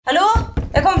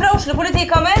Oslo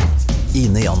politikammer.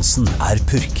 Ine Jansen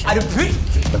purk. Du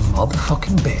purk? The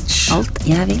motherfucking bitch. Alt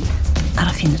jeg vil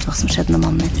å finne ut hva som skjedde med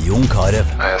mannen min. Jon Carew.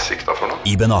 Jeg sikta for noe?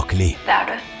 Iben Akeli. Det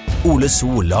du. Ole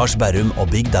So, Lars Berrum og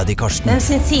Big Daddy Karsten. Hvem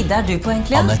sin side du på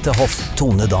egentlig? Annette Hoff,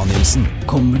 Tone Danielsen.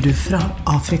 Kommer du fra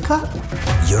Afrika?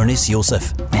 Jørnis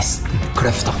Josef. Nesten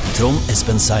kløfta. Trond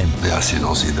Espen Seim. Det er synd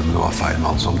å si det, men det var feil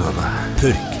mann som døde.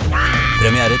 Purk.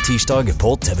 Premiere tirsdag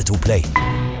på TV2 Play.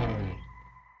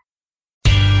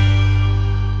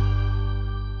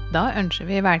 Da ønsker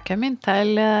vi velkommen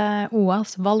til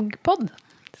OAs valgpodd,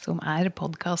 som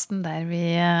podcasten der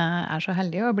vi så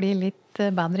heldige å bli litt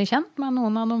bedre kjent med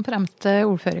noen av de fremste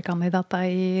ordførerkandidater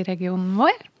i regionen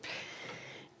vår.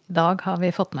 I dag har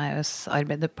vi fått med oss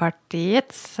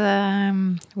Arbeiderpartiets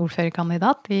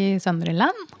ordførerkandidat i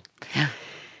Søndreland. Ja.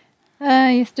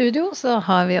 I studio så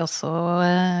har vi også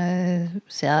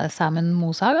Samen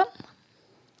Mosagan.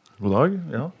 God dag,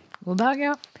 ja. God dag,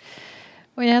 ja.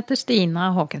 Og jeg heter Stina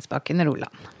Håkensbakken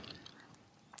Roland.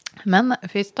 Men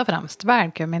først og fremst,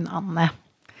 velkommen Anne.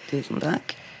 Tusen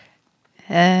takk.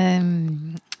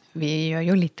 Vi gjør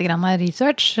jo litt grann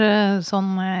research,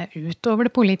 sånn utover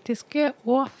det politiske,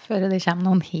 og før det kommer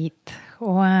noen hit.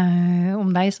 Og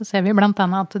om deg så ser vi blant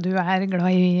annet at du glad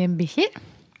i bikkjer.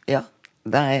 Ja,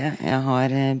 det jeg. Jeg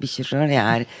har bikkjer selv.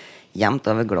 Jeg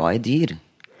jevnt over glad i dyr.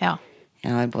 Ja.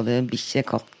 Jeg har både bikkje,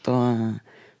 katt og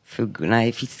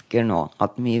fisker nå.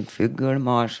 Hatt mye fugl,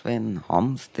 marsvin,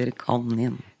 hamster,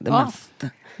 kanin. Det meste.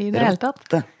 I det hele tatt.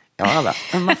 Rotte. Ja da,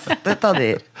 det meste av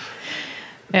dyr.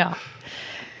 Ja.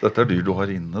 Dette dyr du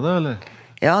har inne da, eller?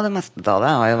 Ja, det meste av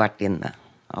det har jo vært inne.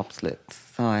 Absolutt.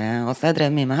 Så også jeg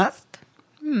drev mye med hest.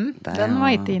 Den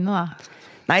var ikke inne da.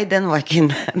 Nei, den var ikke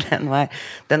inne.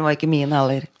 Den var ikke min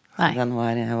heller. Nei.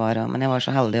 Men jeg var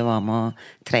så heldig å være med å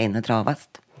trene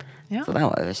travhest. Ja. Så det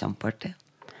var jo kjempeartig.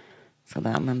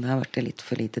 Men det har vært litt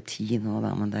for lite tid nå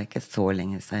da, men det ikke så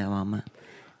lenge siden jeg var med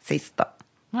sist da.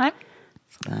 Nei.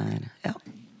 Så det ja.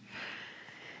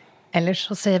 Ellers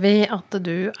så ser vi at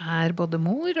du både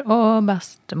mor og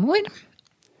bestemor,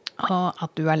 og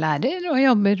at du lærer og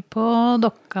jobber på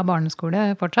Dokka barneskole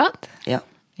fortsatt. Ja.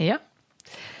 Ja.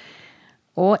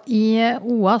 Og i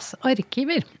OAs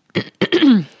arkiver,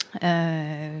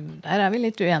 der vi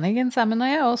litt uenige sammen og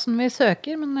jeg, hvordan vi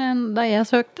søker, men da jeg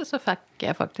søkte så fikk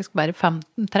jeg faktisk bare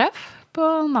 15 treff på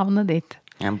navnet ditt.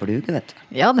 Jeg en blug, vet du.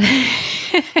 Ja, det.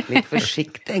 Litt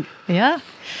forsiktig. Ja,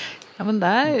 men det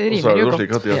Og så rimer det jo jo godt.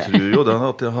 slik at jeg tror jo den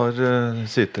at jeg har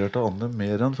sitert Anne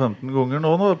mer enn 15 ganger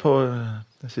nå på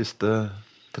de siste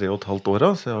 3,5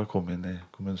 årene, så jeg har kommet inn i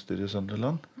kommunestyret i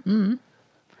Sønderland.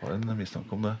 Har en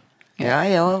mistanke om det. Ja,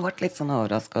 jeg har vært litt sånn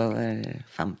overrasket over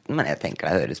 15, men jeg tenker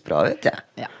det høres bra ut,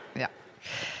 ja. Ja.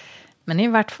 Men i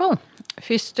hvert fall,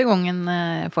 første gangen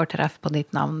jeg får treff på ditt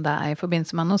navn, det i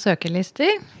forbindelse med noen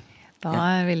søkerlister.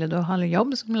 Da ville du ha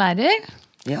jobb som lærer.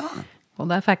 Ja. Og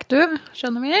det fikk du,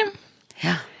 skjønner vi.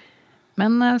 Ja.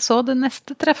 Men så det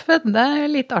neste treffet, det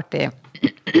litt artig.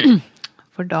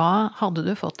 For da hadde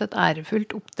du fått et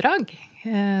ærefullt oppdrag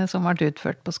som ble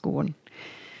utført på skolen.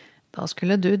 Da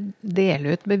skulle du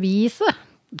dele ut beviset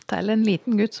til en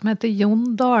liten gutt som heter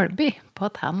Jon Dalby, på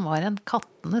at han var en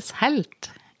kattenes helt.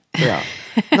 Ja.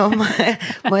 Nå må jeg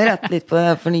rette litt på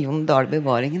det, for Jon Dalby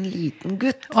var ingen liten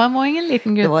gutt. Og han var ingen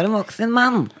liten gutt. Det var en voksen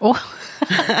mann.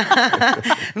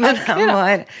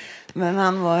 Men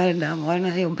han var når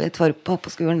jeg jobbet i Torpa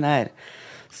på skolen der,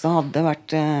 så hadde det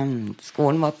vært,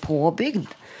 skolen var påbygd,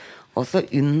 og så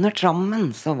under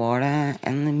trammen så var det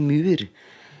en mur,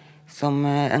 som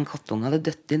en kattunge hadde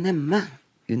dødt i nemme,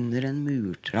 under en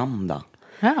murtram da.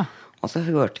 Ja. Og så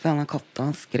hørte vi denne katta,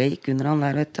 han skreik under han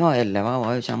der, vet du, og Elleva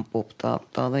var jo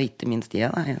kjempeopptatt av det, ikke minst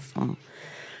jeg da,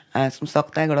 som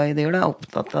sagt er glad i dyr da,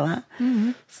 opptatt av det.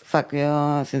 Så fikk vi jo,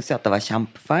 synes jeg at det var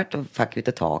kjempefælt, og fikk vi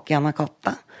til tak i denne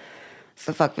katta.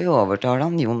 Så fikk vi overtale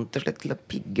han Jon til slutt til å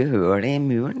pigge hølet i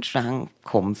muren, så han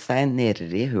kom seg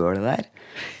nedi hølet der,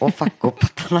 og fikk opp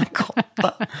denne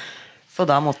katta. Så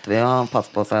da måtte vi jo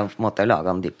passe på seg, måtte lage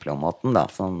en diplomaten da,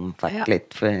 som fikk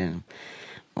litt,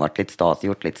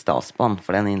 gjort litt stas på han,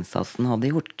 for den innsatsen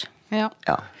hadde gjort. Ja.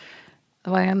 Ja.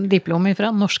 Det var en diplom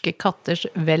fra Norske Katters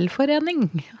Velforening,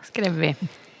 skrev vi.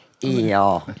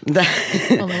 Ja. Og det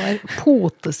var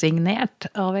potesignert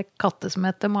av en katte som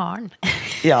heter Maren.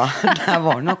 Ja, det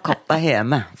var nok katta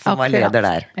hjemme som var leder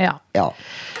der. Ja.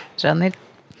 Skjønner.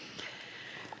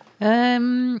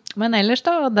 Men ellers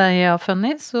da, da jeg har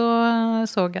funnet, så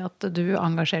jeg at du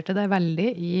engasjerte deg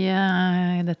veldig i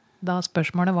det, da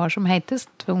spørsmålet var som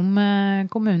heitest om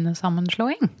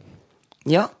kommunesammenslåing.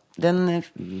 Ja,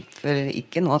 for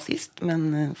ikke nå sist,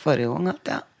 men forrige gang,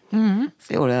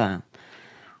 så gjorde jeg det.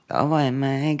 Da var jeg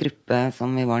med i en gruppe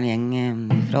som vi var en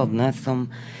gjeng fra Oddnes som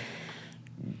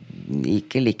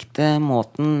ikke likte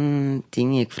måten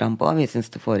ting gikk fram på. Vi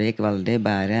syntes det foregikk veldig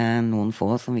bedre enn noen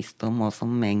få som visste om hva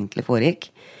som egentlig foregikk.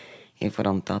 I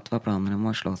forhold til at det var planer om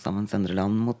å slå sammen Søndre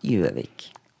Land mot Gjøvik.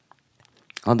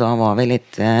 Og da var vi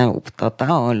litt opptatt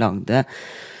av og lagde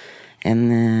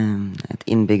et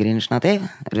innbyggerinitiativ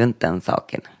rundt den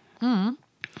saken.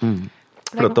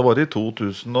 For dette var i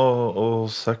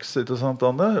 2006, ikke sant,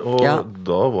 Anne? Og Ja.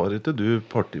 da var ikke du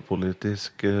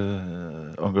partipolitisk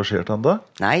engasjert enda?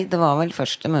 Nei, det var vel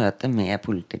første møte med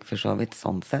politikk for så vidt,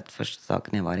 sånn sett. Første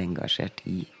saken jeg var engasjert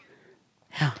i.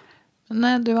 Ja.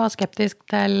 Men du var skeptisk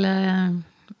til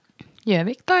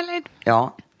Gjøvik, da, eller?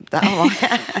 Ja, det var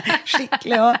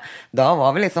skikkelig også. Da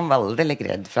var vi liksom veldig litt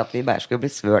redd for at vi bare skulle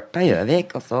bli svørt av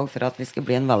Gjøvik, og så for at vi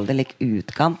skulle bli en veldig lik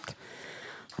utkant.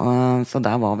 Og, så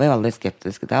der var vi veldig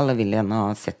skeptiske til, og ville gjerne ha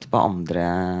sett på andre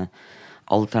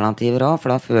alternativer også, for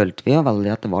da følte vi jo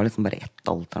veldig at det var liksom bare ett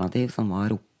alternativ som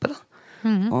var oppe, da.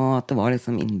 Og at det var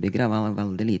liksom innbyggere var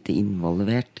veldig lite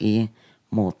involvert i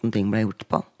måten ting ble gjort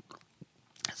på.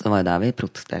 Så det var jo der vi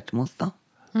protesterte mot, da.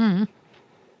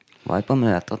 Var på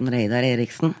møte hos Reidar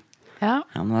Eriksen. Ja.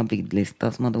 Han var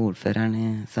bygdelista som hadde ordføreren i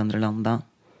Søndre Land da.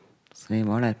 Så vi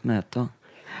var der på møte og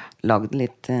lagde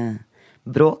litt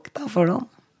bråk da for dem.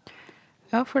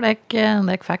 Ja, for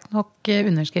dere fikk nok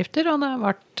underskrifter, og det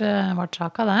ble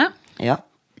sak av det. Ja,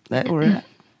 det gjorde det.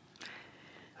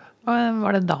 Og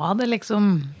var det da det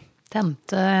liksom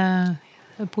tente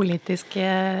det politiske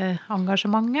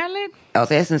engasjementet, eller?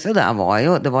 Altså, jeg synes jo det var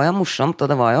jo morsomt,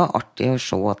 og det var jo artig å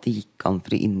se at det gikk an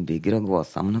for innbyggere å gå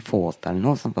sammen og få til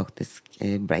noe som faktisk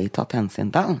ble tatt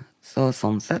hensyn til. Så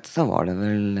sånn sett så var det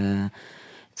vel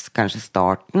kanskje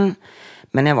starten.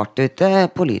 Men jeg ble jo ikke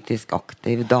politisk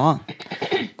aktiv da.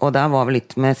 Og der var vel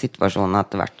litt med situasjonen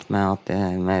etter hvert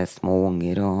med små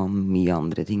unger og mye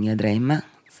andre ting jeg drev med.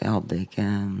 Så jeg hadde ikke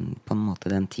på en måte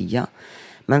den tida.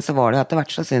 Men så var det etter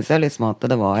hvert så synes jeg liksom at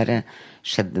det var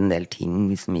skjedd en del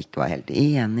ting som ikke var helt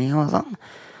enig i og sånn.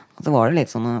 Og så var det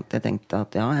litt sånn at jeg tenkte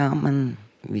at ja, men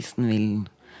hvis den vil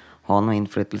ha noe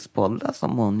innflytelse på det da,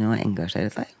 så må den jo engasjere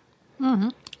seg.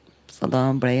 Så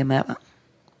da ble jeg med da.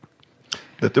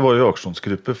 Dette var jo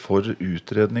aksjonsgruppe for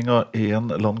utredning av en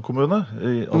landkommune,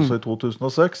 altså i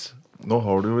 2006. Nå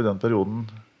har du jo i den perioden,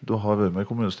 du har vært med i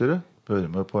kommunestyret, vært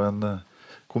med på en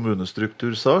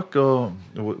kommunestruktursak, og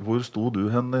hvor sto du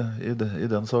hen i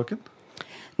den saken?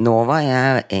 Nå var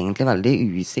jeg egentlig veldig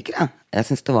usikker. Jeg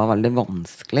synes det var veldig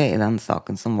vanskelig i den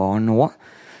saken som var nå.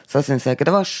 Så synes jeg ikke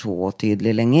det var så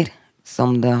tydelig lenger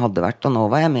som det hadde vært. Og nå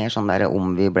var jeg mer sånn der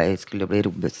om vi skulle bli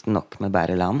robuste nok med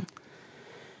bare land.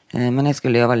 Men jeg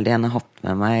skulle jo veldig gjerne hatt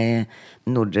med meg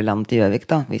Nordre Land til Gjøvik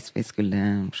da, hvis vi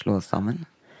skulle slå oss sammen.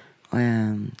 Og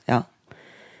jeg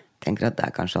tenker at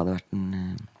det kanskje hadde vært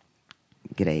en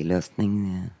grei løsning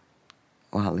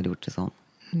og heller gjort det sånn.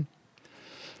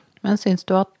 Men synes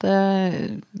du at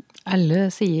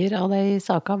alle sider av de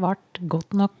saka ble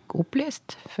godt nok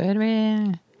opplyst før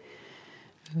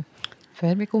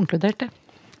vi konkluderte?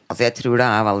 Altså jeg tror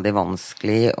det veldig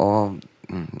vanskelig å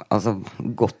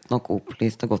godt nok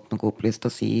opplyst å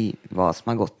si hva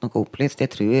som godt nok opplyst.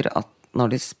 Jeg tror at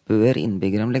når du spør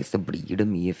innbyggere om det, så blir det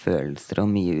mye følelser og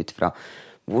mye ut fra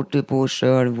hvor du bor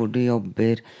selv, hvor du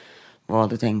jobber, hva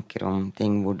du tenker om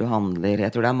ting, hvor du handler.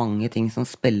 Jeg tror det mange ting som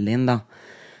spiller inn da.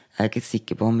 Jeg ikke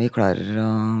sikker på om vi klarer å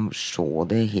se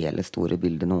det hele store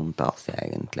bildet noen av oss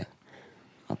egentlig.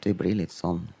 At vi blir litt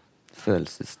sånn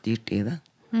følelsesstyrt i det.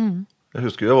 Jeg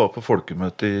husker jeg var på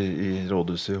folkemøte i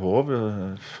rådhuset i Hov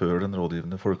før den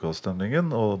rådgivende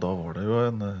folkeavstemningen, og da var det jo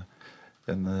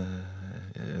en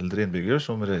eldre innbygger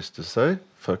som reiste seg,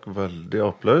 fikk veldig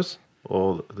applaus,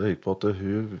 og det gikk på at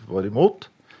hun var imot.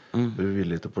 Hun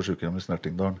ville ikke på sykehjem i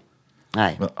Snertingdalen.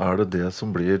 Nei. Men det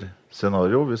som blir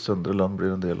scenario hvis Søndre Land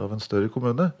blir en del av en større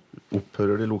kommune?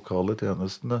 Opphører de lokale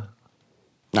tjenestene?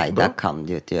 Nei, det kan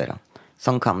de jo ikke gjøre.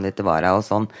 Sånn kan det ikke være, og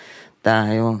sånn. Det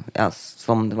jo,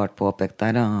 som det ble påpekt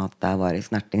der, at det var i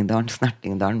Snertingdalen.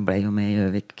 Snertingdalen ble jo med i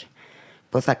Gjøvik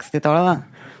på 60-tallet da.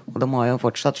 Og de har jo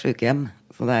fortsatt sykehjem.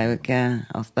 Så det jo ikke,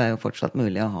 altså det jo fortsatt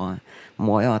mulig å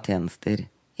må jo ha tjenester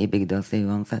i bygda si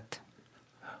uansett.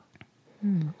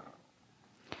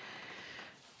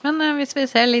 Men hvis vi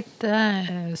ser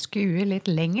skue litt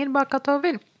lenger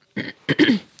bakatover,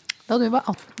 da du var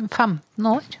 15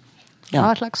 år,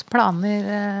 hva slags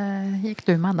planer gikk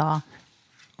du med da?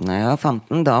 Når jeg var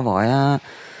 15, da var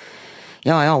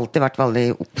jeg har alltid vært veldig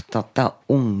opptatt av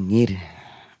unger.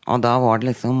 Og da var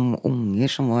det liksom unger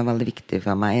som var veldig viktige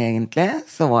for meg egentlig.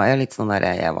 Så var jeg litt sånn der,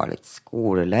 jeg var litt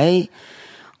skoleløy.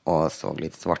 og så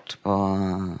litt svart på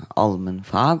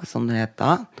allmennfag, som det het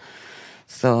da.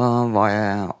 Så har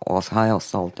jeg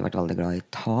også alltid vært veldig glad i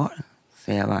tall.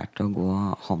 Så jeg valgte å gå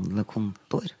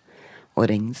handlekontor og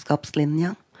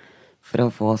regnskapslinja for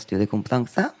å få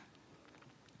studiekompetanse.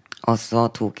 Og så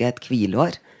tok jeg et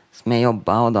hvileår som jeg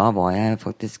jobbet, og da var jeg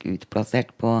faktisk utplassert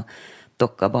på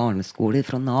Dokka barneskole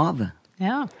fra Nav.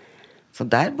 Ja. Så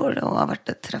der burde det ha vært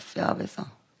et treff i avisa.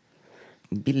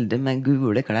 Bilder med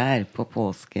gule klær på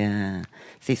påske,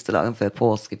 siste dagen før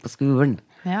påske på skolen.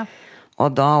 Ja.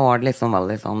 Og da var det liksom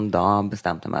veldig sånn, da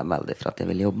bestemte jeg meg veldig for at jeg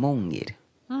ville jobbe med unger.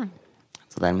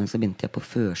 Så dermed så begynte jeg på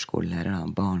førskolelærer, da,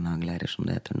 barnehagelærer som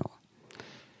det heter nå,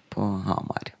 på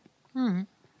Hamar.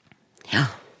 Ja.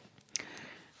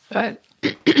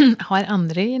 Har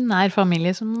andre i nær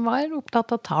familie som var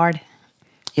opptatt av tall,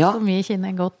 Ja. som vi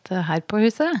kjenner godt her på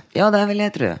huset? Ja, det vil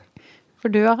jeg tro. For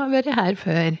du har vært her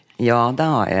før. Ja, det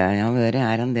har jeg. Jeg har vært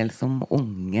her en del som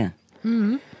unge.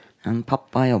 En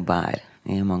pappa jobbet her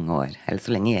i mange år. Eller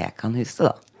så lenge jeg kan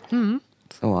huske, da.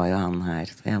 Så var jo han her.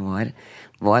 Så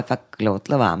jeg fikk lov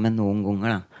til å være med noen ganger,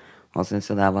 da. Og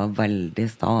syntes jo det var veldig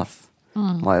stas.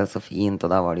 Det var jo så fint, og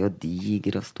da var det jo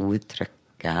diger og stor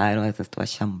trøkke her, og jeg synes det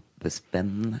var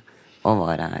kjempespennende å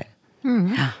være her.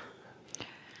 Ja.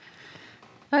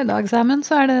 I dag sammen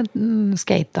så det en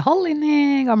skatehall inne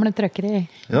i gamle trøkkeri.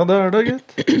 Ja, det det, gitt.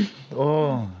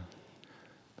 Og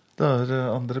det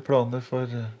andre planer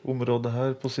for området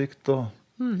her på sikt, og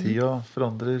tida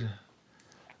forandrer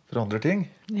ting.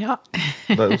 Ja.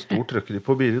 Det jo stort trøkkeri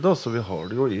på Biri, da, så vi har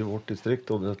det jo i vårt distrikt,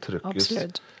 og det trøkkes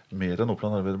Absolutt. mer enn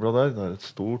Oppland Arbeiderblad der. Det et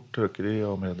stort trøkkeri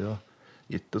av media,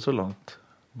 ikke så langt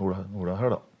nord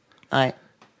her, da. Nei.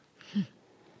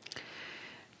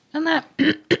 Men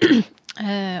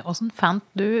hvordan fant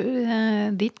du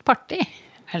ditt parti?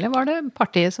 Eller var det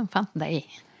partiet som fant deg?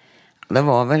 Det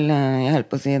var vel, jeg holdt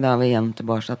på å si, da vi igjen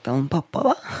tilbake til han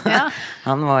pappa, da. Ja.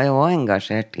 Han var jo også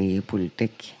engasjert i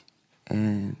politikk.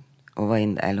 Og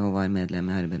var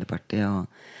medlem i Arbeiderpartiet og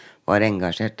var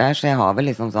engasjert der, så jeg har vel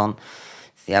liksom sånn,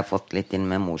 så jeg har fått litt inn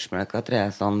med morsmjølka, tror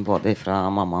jeg, sånn både fra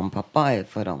mamma og pappa i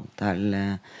forhold til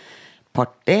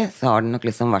parti, så har det nok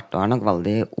liksom vært, og er nok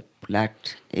veldig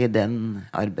opplært i den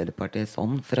Arbeiderpartiet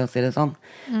sånn, for å si det sånn.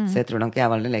 Så jeg tror nok jeg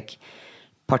er veldig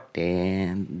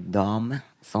partidame,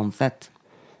 sånn sett.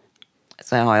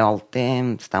 Så jeg har jo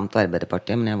alltid stemt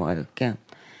Arbeiderpartiet, men jeg var jo ikke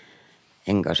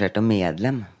engasjert og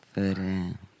medlem før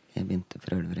jeg begynte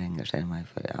for å engasjere meg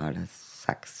for, det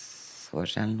 6 år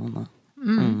siden nå.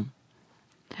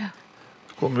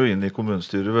 Kom jo inn i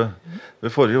kommunestyret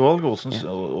ved forrige valg.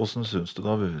 Hvordan synes du det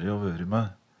har vært med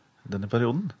denne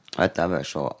perioden? Det har vært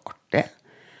så artig,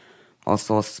 og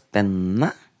så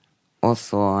spennende, og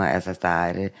så, jeg synes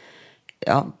det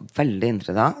veldig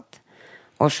interessant.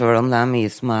 Og selv om det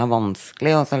mye som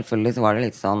vanskelig, og selvfølgelig så var det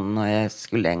litt sånn, når jeg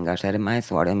skulle engasjere meg,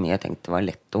 så var det mye jeg tenkte var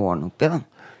lett å ordne opp i, da.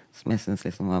 Som jeg synes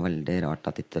liksom var veldig rart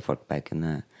at ikke folk bare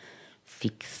kunne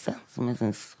fikse, som jeg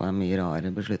synes var mye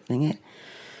rare beslutninger.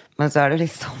 Men så det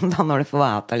litt sånn da, når du får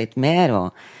vite litt mer,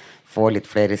 og får litt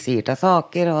flere sider til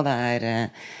saker, og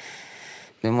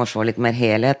du må se litt mer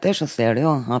helheter, så ser du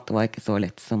jo at det var ikke så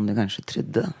lett som du kanskje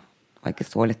trodde. Det var ikke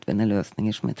så lettvinte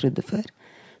løsninger som jeg trodde før.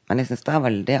 Men jeg synes det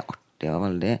veldig artig og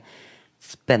veldig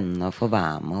spennende å få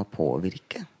være med og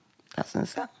påvirke. Det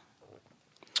synes jeg.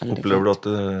 Veldig Opplever du fint.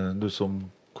 at du som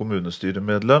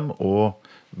kommunestyremedlem og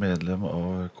medlem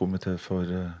av komité for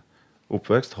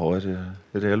oppvekst har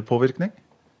reell påvirkning?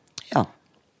 Ja,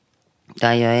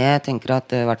 det gjør jeg. Jeg tenker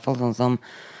at i hvert fall sånn som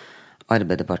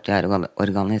Arbeiderpartiet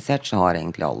organisert, så har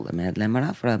egentlig alle medlemmer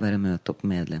der, for det bare å møte opp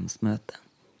medlemsmøte.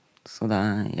 Så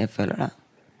jeg føler det.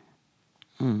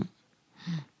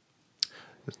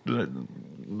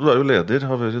 Du jo leder,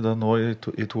 har vært det nå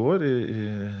i 2 år i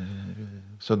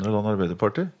Søndre Land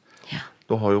Arbeiderparti. Ja.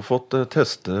 Du har jo fått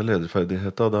teste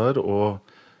lederferdigheter der og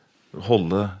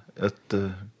holde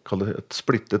et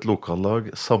splittet lokallag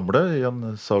samle i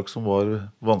en sak som var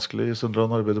vanskelig i Søndre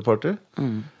Land Arbeiderparti.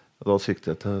 Da siktet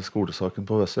jeg til skolesaken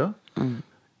på Vestsida.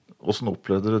 Hvordan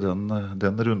opplevde du den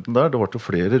runden der? Det var jo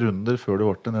flere runder før det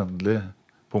ble en endelig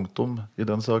punktum i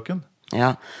den saken.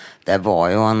 Ja, det var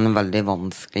jo en veldig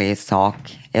vanskelig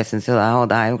sak. Jeg synes jo det, og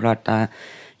det jo klart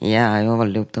jeg jo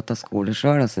veldig opptatt av skole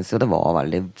selv, og synes jo det var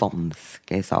veldig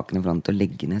vanskelig saken i forhold til å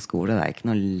legge ned skole. Det ikke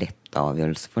noe lett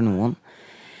avgjørelse for noen.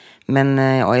 Men,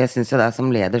 og jeg synes jo det som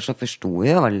leder så forstod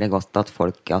jeg jo veldig godt at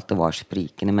det var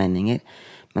sprikende meninger.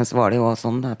 Men så var det jo også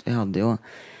sånn at vi hadde jo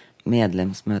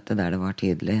medlemsmøte der det var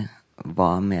tydelig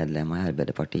hva medlemmer i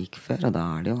Arbeiderpartiet gikk for, og da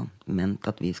det jo ment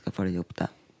at vi skal følge opp det.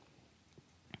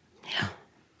 Ja.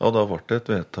 Ja, da ble det et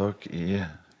vedtak i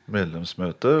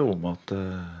medlemsmøtet om at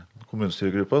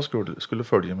kommunestyregruppa skulle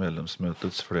følge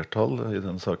medlemsmøtets flertall i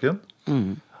denne saken.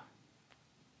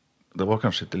 Det var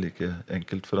kanskje ikke like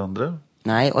enkelt for andre.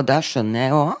 Nei, og det skjønner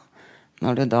jeg også.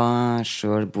 Når du da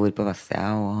selv bor på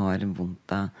Vestsida og har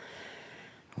vondt av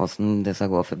hvordan det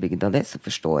skal gå for bygda di, så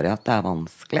forstår jeg at det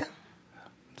vanskelig.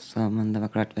 Så, men det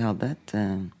var klart vi hadde et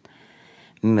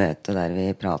møte der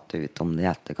vi pratet ut om det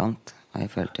i etterkant. Og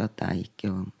jeg følte jo at det gikk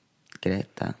jo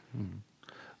greit, det.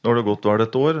 Nå har det gått vel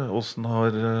et år.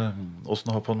 Hvordan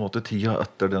har på en måte tida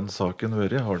etter den saken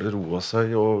vært? Har det roet seg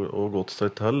og gått seg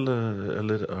til?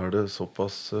 Eller ble det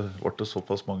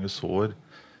såpass mange sår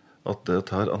at det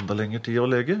tar enda lengre tid å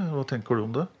lege? Hva tenker du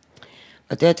om det?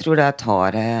 Jeg tror det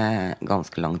tar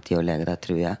ganske lang tid å lege det,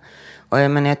 tror jeg.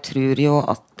 Men jeg tror jo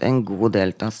at en god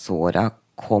del av såra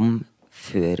kom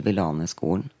før vi la ned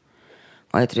skolen.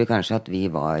 Og jeg tror kanskje at vi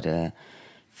var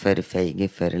for feige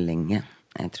for lenge.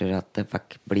 Jeg tror at det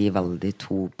fikk bli veldig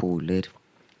to poler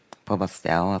på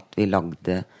Vestsida, og at vi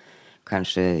lagde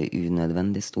kanskje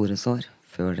unødvendig store sår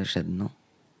før det skjedde noe.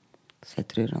 Så jeg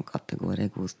tror nok at det går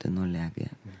en god stund å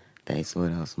lege de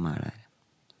såra som der.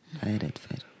 Det er jeg redd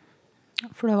for.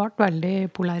 For det ble veldig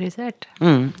polarisert.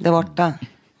 Det ble det.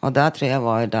 Og det tror jeg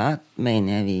var det,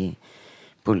 mener jeg vi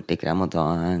politikere må ta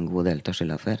en god del til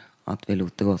skylda for. At vi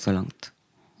lot det gå så langt.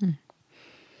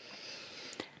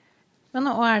 Men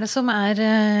hva er det som er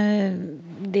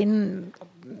din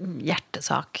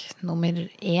hjertesak nummer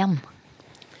 1?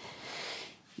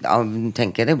 Da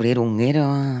tenker jeg det blir unger,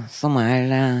 og som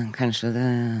kanskje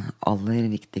det aller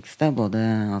viktigste. Både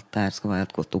at det her skal være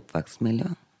et godt oppvekstmiljø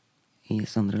i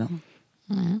Søndre Land.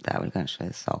 Det er vel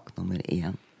kanskje sak nummer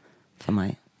 1 for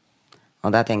meg.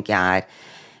 Og det tenker jeg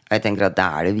tenker at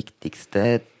det er det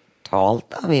viktigste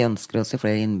talt da. Vi ønsker oss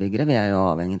flere innbyggere. Vi er jo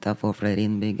avhengig av å få flere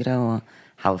innbyggere, og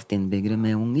helst innbyggere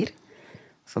med unger.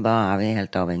 Så da er vi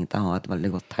helt avhengig av å ha et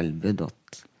veldig godt tilbud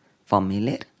til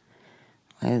familier.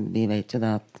 Vi vet jo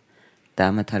da at det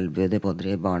med tilbudet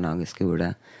både i barnehage,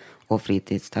 skole og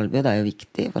fritidstilbud er jo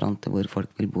viktig for hvor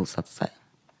folk vil bosette seg.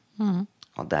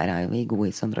 Og der er jo vi gode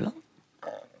i Søndre Land.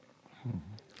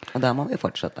 Og det må vi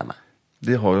fortsette med.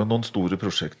 De har jo noen store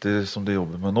prosjekter som de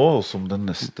jobber med nå, og som den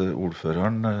neste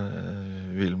ordføreren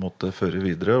vil måtte føre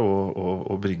videre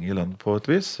og bringe i land på et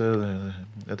vis.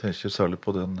 Jeg tenker særlig på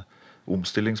den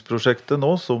omstillingsprosjektet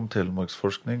nå, som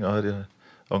Telemarksforskning er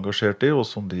engasjert i, og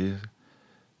som de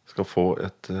skal få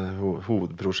et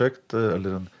hovedprosjekt,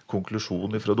 eller en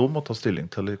konklusjon ifra dem, og ta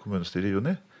stilling til i kommunestyret i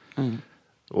juni.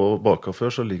 Og bakafør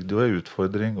så ligger det jo en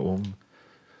utfordring om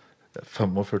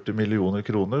 45 millioner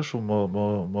kroner som må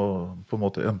på en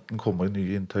måte enten komme i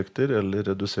nye inntekter eller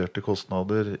reduserte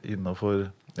kostnader innenfor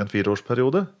en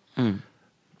 4-årsperiode.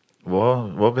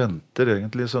 Hva venter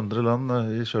egentlig Søndre Land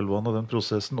i kjølvannet av den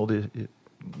prosessen og de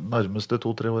nærmeste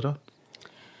 2-3 årene?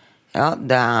 Ja,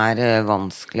 det er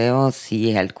vanskelig å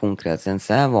si helt konkret, synes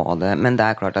jeg, men det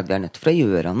er klart at vi er nødt for å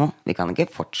gjøre noe. Vi kan ikke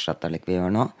fortsette like vi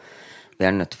gjør nå. Vi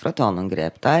er nødt for å ta noen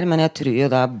grep der, men jeg tror jo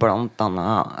det er blant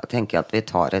annet, tenker jeg at vi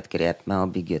tar et grep med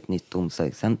å bygge et nytt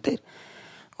omsorgssenter,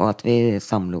 og at vi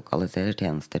samlokaliserer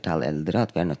tjenester til eldre, at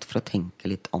vi er nødt for å tenke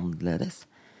litt annerledes.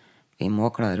 Vi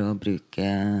må klare å bruke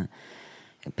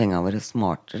pengene våre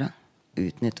smartere,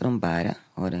 utnytte dem bedre,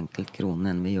 hver enkelt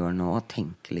krone enn vi gjør nå, og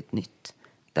tenke litt nytt.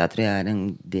 Det tror jeg er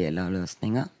en del av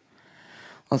løsningen.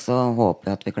 Og så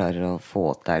håper jeg at vi klarer å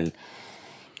få til.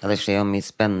 Ja, det skjer jo mye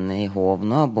spennende i Hov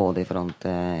nå, både i front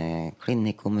til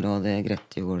klinikkområdet,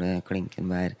 Gretjord,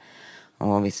 Klinkenberg.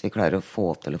 Og hvis vi klarer å få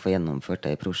til å få gjennomført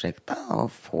det i prosjektet, og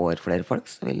får flere folk,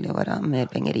 så vil det jo være mer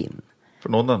penger inn.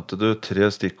 For nå nevnte du 3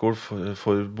 stikkord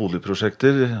for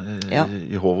boligprosjekter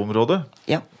i Hov-området.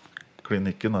 Ja.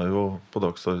 Klinikken er jo på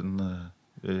dagsorden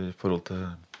i forhold til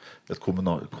et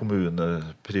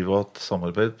kommuneprivat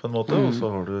samarbeid på en måte, og så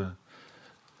har du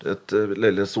et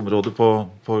leilighetsområde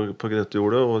på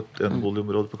Gretjordet og et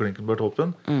eneboligområde på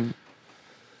Klinkenberg-toppen.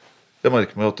 Jeg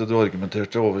merker meg at du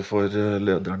argumenterte overfor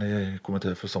lederen i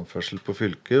Komité for samferdsel på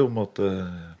fylket om at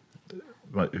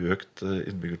med økt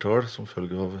innbyggertall som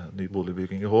følge av ny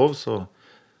boligbygging i Hov, så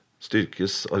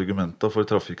styrkes argumenter for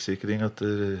trafikksikring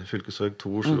etter fylkesveg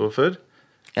 247.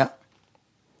 Ja,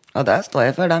 og det står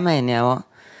jeg for, det mener jeg også.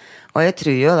 Og jeg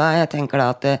tror jo da, jeg tenker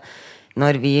da at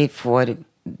når vi får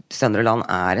Søndre Land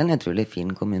er en utrolig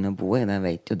fin kommune å bo i, det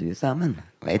vet jo du sammen.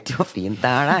 Vet jo fint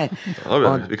det der.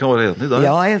 Ja, vi kan være enige der.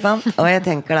 Ja, ikke sant? Og jeg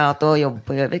tenker da at å jobbe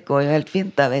på Gjøvik går jo helt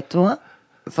fint, det vet du også.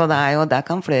 Så det er jo, det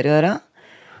kan flere gjøre.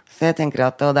 Så jeg tenker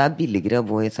at det er billigere å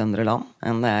bo i Søndre Land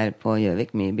enn det er på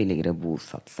Gjøvik, mye billigere å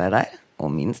bosatte seg der, og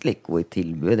minst like god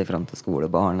tilbud i front til skole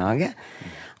og barnehage.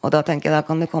 Og da tenker jeg, da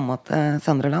kan du komme til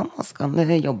Søndre Land, og så kan du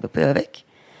jobbe på Gjøvik.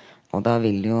 Og da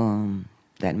vil jo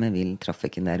dermed vil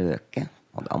trafikken der øke,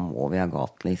 og da må vi ha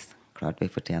gatelys. Klart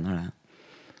vi fortjener det.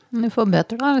 Du får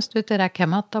bøter da, hvis du ikke rekker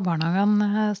hjem at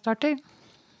barnehagen starter.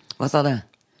 Hva sa du?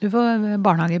 Du får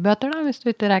barnehagebøter da, hvis du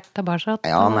ikke rekker tilbake.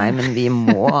 Ja, nei, men vi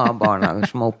må ha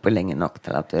barnehager som er oppe lenge nok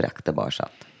til at du rekker tilbake.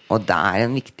 Og det er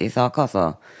en viktig sak,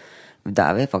 altså. Det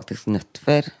er vi faktisk nødt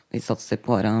for. Vi satser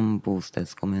på en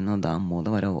bostedskommune, og da må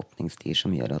det være åpningstider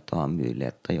som gjør at du har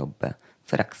mulighet til å jobbe,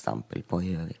 for eksempel på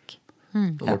Gjøvik.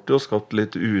 Det ble jo skapt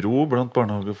litt uro blant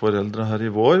barnehageforeldre her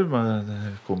i vår, men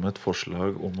det kom et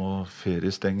forslag om å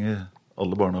feriestenge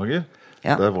alle barnehager.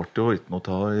 Ja. Det ble jo ikke noe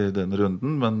ta i den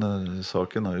runden, men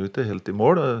saken er jo ikke helt i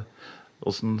mål.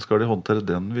 Hvordan skal de håndtere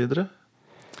den videre?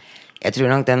 Jeg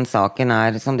tror nok den saken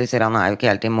er, som du sier, han er jo ikke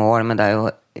helt i mål, men det er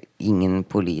jo ingen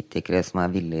politikere som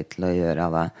er villige til å gjøre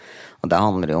det. Og det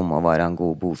handler jo om å være en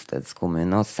god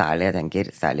bostedskommune, og særlig, jeg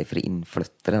tenker, særlig for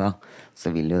innflyttere da,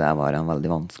 så vil jo det være en veldig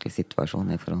vanskelig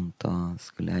situasjon i forhold til å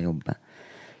skulle jobbe.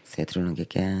 Så jeg tror nok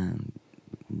ikke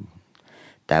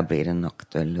det blir en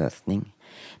aktuell løsning.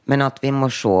 Men at vi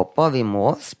må se på, vi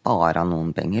må spare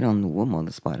noen penger, og noe må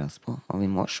det spares på, og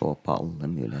vi må se på alle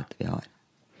muligheter vi har.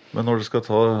 Men når det skal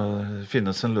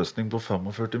finnes en løsning på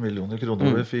 45 millioner kroner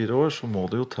over 4 år, så må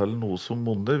det jo til noe som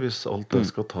monner hvis alt det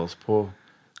skal tas på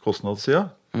kostnadssida.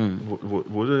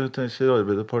 Hvor tenker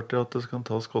Arbeiderpartiet at det skal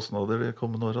tas kostnader de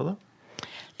kommende årene da?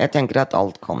 Jeg tenker at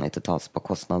alt kan ikke tas på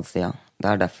kostnadssida. Det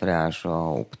er derfor jeg er så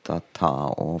opptatt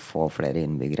av å få flere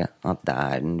innbyggere. At det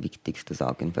er den viktigste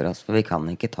saken for oss. For vi kan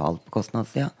ikke ta alt på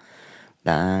kostnadssida.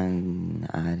 Det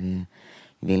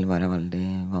vil være veldig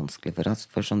vanskelig for oss.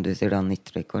 For som du sier, da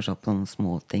nytter det ikke å se på noen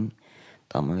små ting.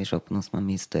 Da må vi se på noe som er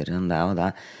mye større enn det. Og det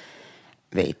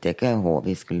vet jeg ikke hva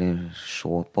vi skulle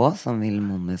se på som vil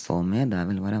monne så mye. Det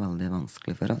vil være veldig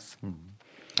vanskelig for oss.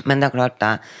 Men det er klart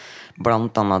det,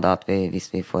 blant annet da at hvis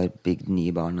vi får bygd ny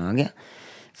barnehage,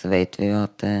 så vet vi jo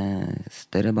at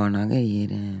større barnehage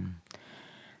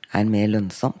er mer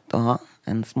lønnsomt å ha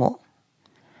enn små.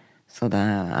 Så det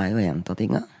er jo en av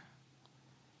tingene.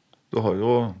 Du har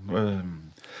jo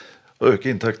å øke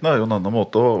inntektene er jo en annen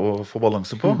måte å få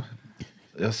balanse på.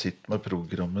 Jeg sitter med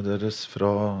programmet deres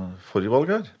fra forrige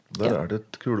valg her. Der er det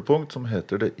et kulepunkt som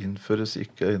heter det innføres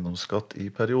ikke eiendomsskatt i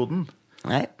perioden.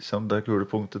 Nei. Kommer det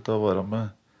kulepunktet til å være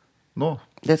med nå?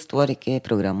 Det står ikke i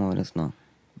programmet vårt nå.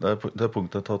 Det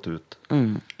punktet er tatt ut.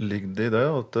 Ligger det i det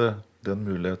at den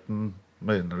muligheten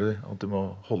mener de at de må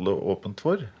holde åpent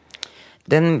for?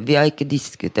 Vi har ikke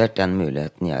diskutert den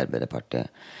muligheten i Arbeiderpartiet.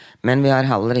 Men vi har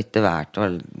heller ikke vært å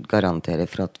garantere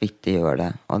for at vi ikke gjør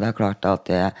det. Og det er klart at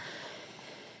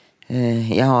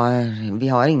vi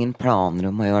har ingen planer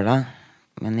om å gjøre det.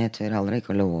 Men jeg tør heller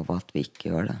ikke å love at vi ikke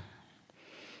gjør det.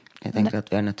 Jeg tenker at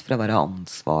vi er nødt for å være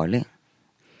ansvarlig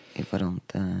i forhold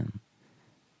til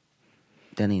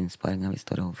den innsparingen vi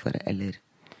står overfor, eller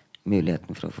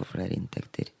muligheten for å få flere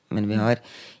inntekter. Men vi har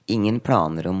ingen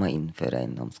planer om å innføre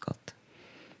eiendomsskatt.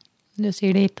 Du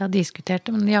sier de ikke har diskutert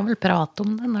det, men de har vel pratet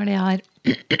om det når de har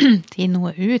tatt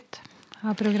noe ut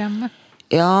av programmet?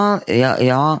 Ja,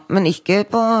 men vi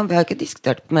har ikke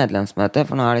diskutert på medlemsmøte,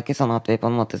 for nå er det ikke sånn at vi på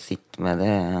en måte sitter med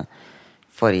det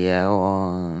forrige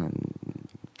og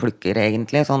plukker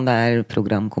egentlig. Sånn det er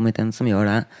programkomiteen som gjør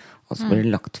det, og så blir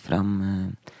det lagt frem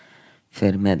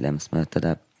før medlemsmøtet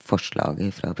det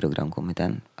forslaget fra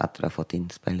programkomiteen, etter å ha fått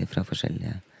innspill fra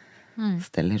forskjellige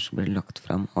steder, så blir det lagt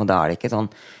frem. Og da er det ikke sånn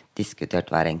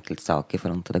diskutert hver enkelt sak i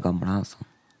forhold til det gamle, altså.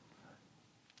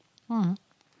 Nei,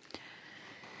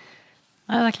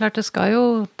 det er klart det skal jo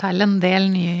til en del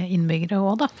nye innbyggere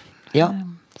også, da. Ja,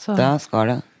 det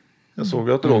skal det. Jeg så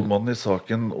at rådmannen i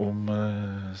saken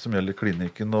som gjelder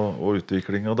klinikken og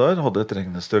utviklingen der, hadde et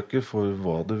regnestykke for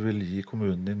hva det vil gi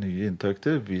kommunen i nye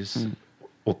inntekter hvis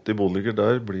 80 boliger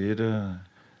der blir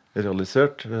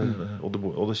realisert, og det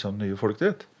kommer nye folk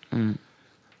dit.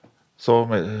 Så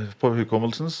på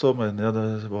hukommelsen så mener jeg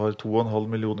det var 2,5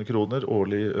 millioner kroner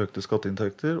årlig i økte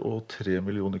skatteinntekter og 3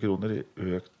 millioner kroner i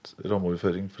økt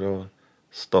rammeoverføring fra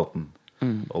staten.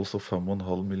 Altså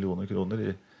 5,5 millioner kroner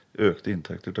i økte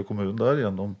inntekter til kommunen der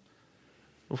gjennom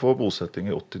å få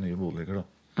bosetting i 80 nye boliger da.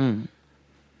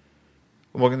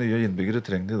 Hvor mange nye innbyggere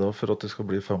trenger de da for at det skal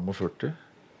bli 45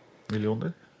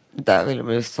 millioner? Det vil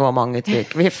bli så mange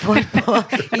trykk vi får på,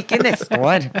 ikke neste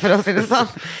år, for å si det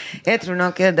sånn. Jeg tror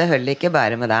nok det holder ikke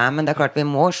bare med det, men det er klart vi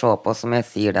må se på, som jeg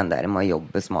sier, den der med å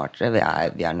jobbe smartere.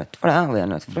 Vi er nødt for det, og vi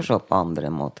er nødt for å se på andre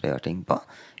måter å gjøre ting på,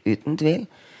 uten tvil.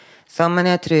 Så,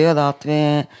 men jeg tror jo da at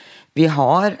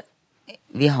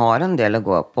vi har en del å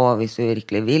gå på hvis vi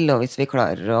virkelig vil, og hvis vi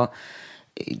klarer å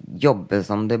jobbe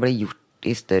som det blir gjort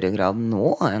i større grad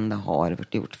nå enn det har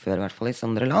vært gjort før, I hvert fall I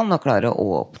Søndre Land, og klare å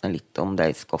åpne litt om de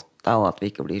skotta, og at vi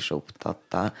ikke blir så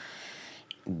opptatt av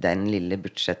den lille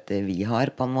budsjettet vi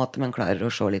har på en måte, men klarer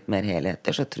å se litt mer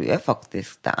helheter, så tror jeg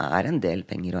faktisk det en del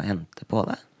penger å hente på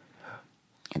det.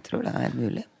 Jeg tror det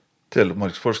mulig.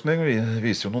 Telemarksforskning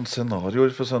viser jo noen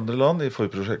scenarioer for Søndre Land I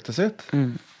forprosjektet sitt.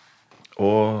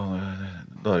 Og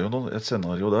det jo et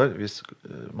scenario der, hvis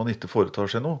man ikke foretar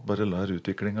seg noe, bare lar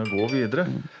utviklingen gå videre.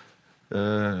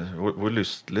 Hvor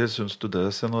lystelig synes du det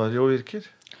scenarioet virker?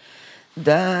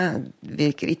 Det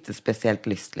virker ikke spesielt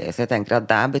lystelig, så jeg tenker at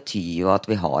det betyr jo at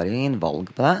vi har jo ingen valg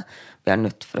på det. Vi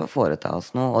nødt for å foreta oss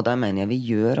noe, og det mener jeg vi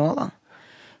gjør også da.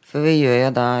 For vi gjør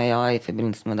jo det, I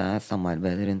forbindelse med det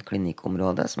samarbeidet rundt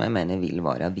klinikkområdet, som jeg mener vil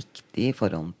være viktig I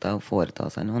forhold til å foreta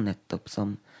seg noe, nettopp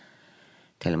som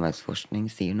Telemarksforskning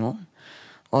sier noe om.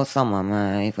 Og sammen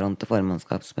med I forhold til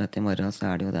formannskapsmøtet I morgen,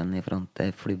 så det jo den I forhold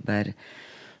til Flubber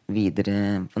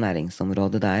videre på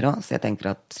næringsområdet der også. Så jeg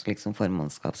tenker at liksom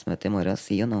formannskapsmøtet I morgen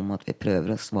sier noe om at vi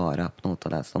prøver å svare på noe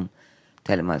av det som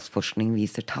Telemarksforskning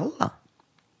viser tall da.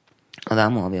 Og det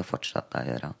må vi jo fortsette å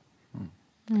gjøre.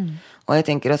 Og jeg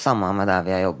tenker også sammen med det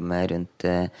vi har jobbet med rundt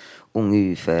unge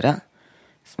uføre,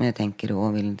 som jeg tenker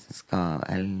også skal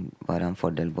være en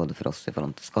fordel både for oss I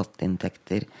forhold til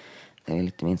skatteinntekter. Det vil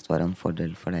ikke minst være en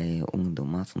fordel for de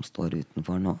ungdommer som står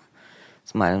utenfor nå,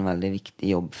 som en veldig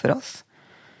viktig jobb for oss,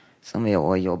 som vi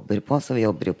også jobber på, så vi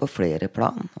jobber jo på flere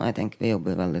plan, og jeg tenker vi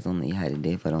jobber veldig sånn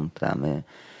iherdig I forhold til det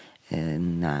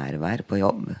med nærvær på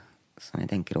jobb, som jeg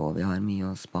tenker også vi har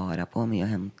mye å spare på, mye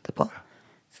å hente på.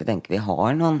 Så jeg tenker vi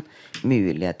har noen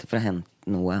muligheter for å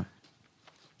hente noe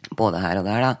både her og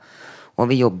der da, og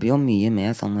vi jobber jo mye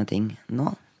med sånne ting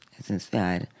nå. Jeg synes vi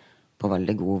på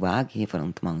veldig god vei I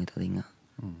forhold til mange av tingene.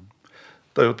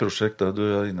 Det jo et prosjekt der du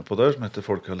inne på der, som heter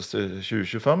Folkehelse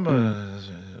 2025,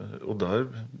 og der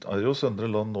jo Søndre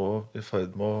Land nå I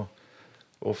ferd med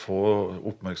å få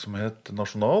oppmerksomhet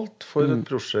nasjonalt for et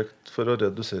prosjekt for å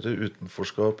redusere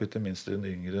utenforskap, ikke minst I den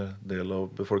yngre del av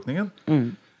befolkningen.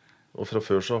 Og fra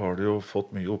før så har de jo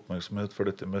fått mye oppmerksomhet for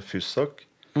dette med fysak,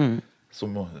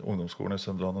 som ungdomsskolen I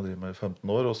Søndre Land har drevet med I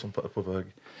 15 år, og som på vei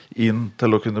inn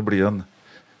til å kunne bli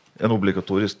en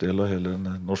obligatorisk del av hele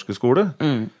den norske skole.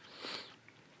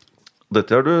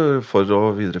 Dette du for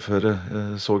å videreføre,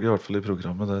 så I hvert fall I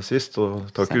programmet der sist, og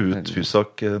tar ikke ut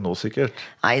fysak nå sikkert.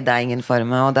 Nei, det ingen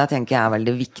form, og det tenker jeg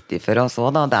veldig viktig for oss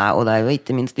også, da. Og det jo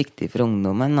ikke minst viktig for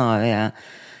ungdommen. Nå har jeg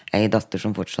en datter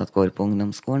som fortsatt går på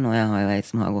ungdomsskolen, og jeg har jo en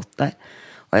som har gått der.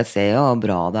 Og jeg ser jo hvor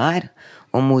bra det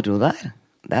og moro det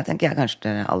Det tenker jeg kanskje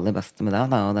det aller beste med det,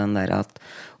 da, og den der at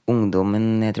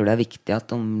ungdommen, jeg tror det viktig at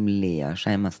de ler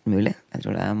seg mest mulig. Jeg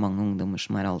tror det mange ungdommer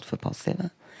som alt for passive.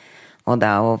 Og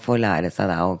det å få lære seg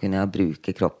det å kunne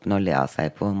bruke kroppen og le av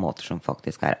seg på måter som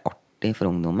faktisk artig for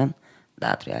ungdommen,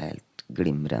 det tror jeg helt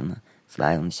glimrende. Så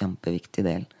det jo en kjempeviktig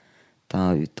del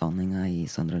av utdanningen I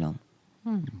Søndre Land.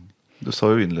 Du sa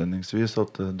jo innledningsvis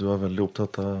at du veldig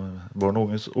opptatt av barn og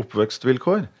unges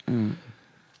oppvekstvilkår.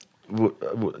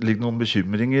 Ligger noen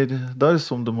bekymringer der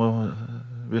som du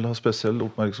vil ha spesiell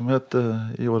oppmerksomhet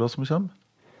I årene som kommer?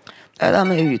 Det det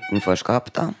med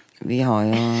utenforskap da. Vi har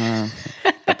jo...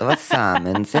 Dette var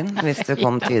Sæmen sin, hvis det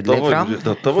kom tydelig fram.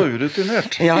 Dette var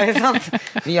urutinert. Ja, ikke sant?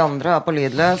 Vi andre på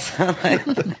lydløs.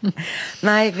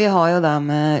 Nei, vi har jo det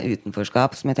med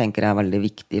utenforskap, som jeg tenker veldig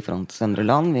viktig I front Søndre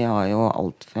Land. Vi har jo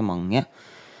alt for mange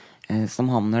som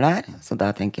havner der, så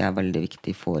det tenker jeg veldig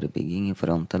viktig. Forebygging I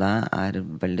forhold til det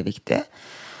veldig viktig.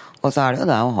 Og så det jo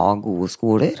det å ha gode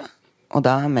skoler, og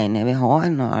det mener jeg vi har.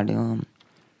 Nå det jo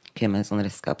kommet sånn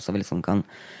redskap så vi liksom kan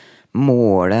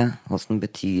måle hvordan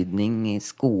betydning I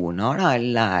skolen har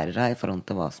lærere I forhold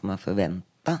til hva som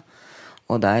forventet.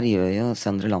 Og der gjør jo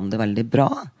Søndre Land det veldig bra.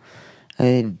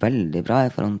 Veldig bra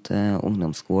I forhold til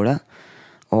ungdomsskole.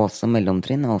 Og også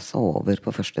mellomtrinn, og også over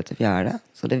på 1. til 4.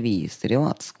 Så det viser jo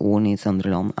at skolen I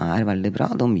Søndre Land veldig bra.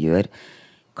 De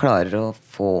klarer å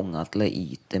få unger til å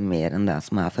yte mer enn det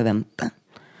som forventet.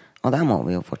 Og der må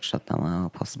vi jo fortsette med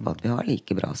å passe på at vi har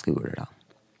like bra skoler da.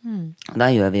 Og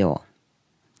det gjør vi også.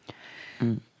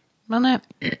 Men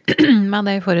med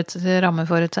de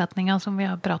rammeforutsetninger som vi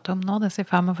har pratet om nå, disse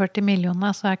 45 millioner,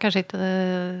 så kanskje ikke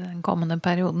den kommende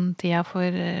perioden tida for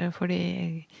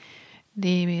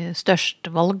de største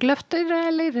valgløfter,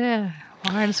 eller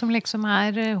hva det som liksom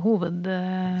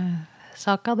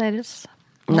hovedsaka deres?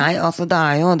 Nei, altså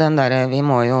det jo den der,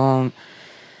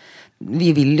 vi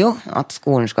vil jo at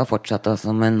skolen skal fortsette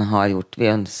som den har gjort.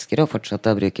 Vi ønsker å fortsette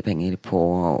å bruke penger på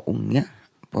unge,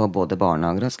 på både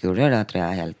barnehager og skoler. Det tror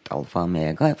jeg helt alfa og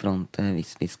mega I front til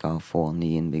hvis vi skal få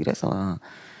nye innbyggere, så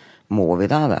må vi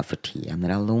det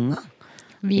fortjener alle unge.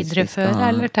 Videreføre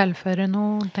eller tilføre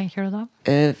noe, tenker du da?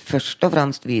 Først og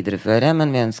fremst videreføre, men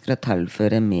vi ønsker å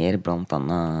tilføre mer blant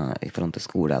annet i forhold til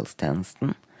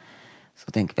skolehelsetjenesten.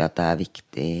 Så tenker vi at det er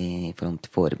viktig i forhold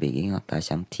til forebygging at det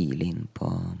kommer tidlig inn på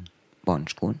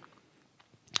barneskolen.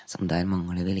 Som der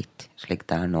mangler vi litt, slik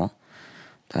det er nå.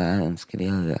 Da ønsker vi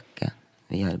å øke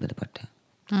i Arbeiderpartiet.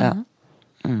 Ja.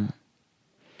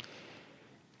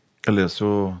 Jeg leser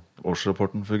jo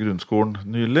årsrapporten for grunnskolen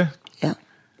nylig. Ja.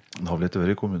 Den har vel ikke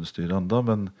vært i kommunestyret enda,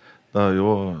 men det er jo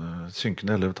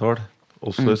synkende elevtall,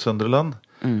 også i Søndreland.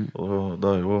 Og det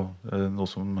er jo noe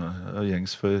som er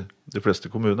gjengs for de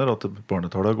fleste kommuner, at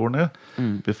barnetallet går ned.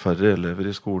 Det blir færre elever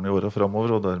i skolen i årene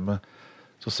fremover, og dermed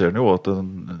så ser en jo at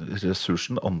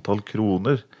ressursen, antall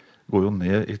kroner, går jo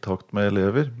ned i takt med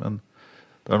elever. Men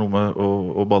det er noe med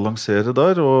å balansere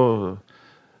der, og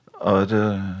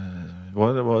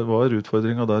hva er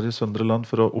utfordringen der i Søndreland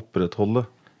for å opprettholde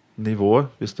nivået,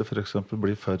 hvis det for eksempel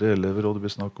blir færre elever, og det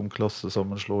blir snakk om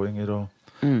klassesammenslåinger og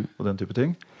den type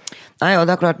ting? Nei, og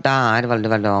det er klart, det er veldig,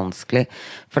 veldig vanskelig,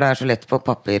 for det er så lett på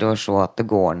papir å se at det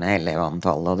går ned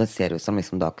elevantallet, og det ser ut som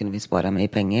liksom, da kunne vi spare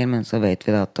mye penger, men så vet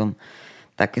vi da at det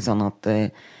er ikke sånn at det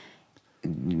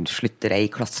slutter ei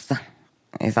klasse,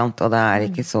 ikke sant? Og det er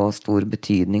ikke så stor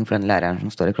betydning for den læreren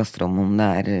som står i klasserommet. Om det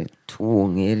er 2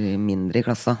 unger mindre i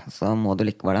klassa, så må du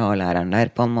likevel ha læreren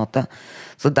der på en måte.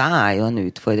 Så det er jo en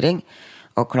utfordring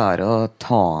å klare å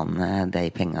ta ned de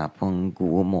pengene på en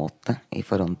god måte i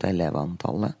forhold til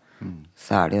elevantallet.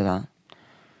 Så er det jo det.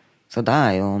 Så det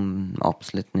er jo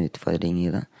absolutt en utfordring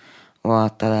i det. Og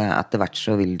at etter hvert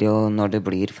så vil det jo, når det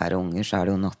blir færre unger, så er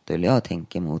det jo naturlig å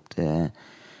tenke mot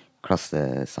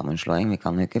klassesammenslåing. Vi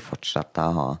kan jo ikke fortsette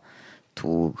å ha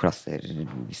 2 klasser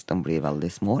hvis de blir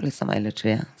veldig små, liksom, eller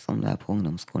 3, som det er på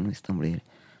ungdomsskolen hvis de blir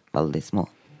veldig små.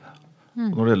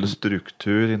 Og når det gjelder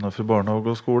struktur innenfor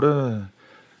barnehage og skole,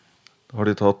 har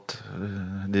de tatt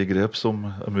de grep som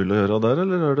er mulig å gjøre der,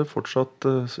 eller er det fortsatt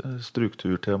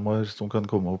strukturtemaer som kan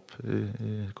komme opp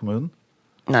i kommunen?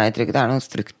 Nei, jeg tror ikke det er noen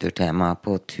strukturtema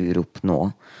på tur opp nå.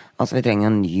 Altså, vi trenger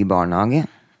en ny barnehage.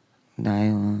 Det er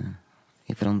jo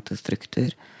i front til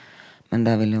struktur. Men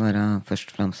det vil jo være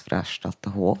først og fremst for å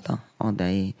erstatte håv, da. Og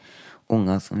de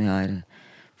unger som vi har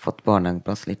fått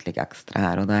barnehageplass litt ekstra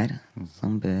her og der,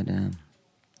 som bør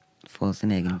få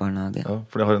sin egen barnehage. Ja,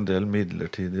 for de har en del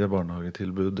midlertidige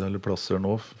barnehagetilbud eller plasser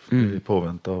nå i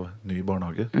påvente av ny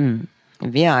barnehage.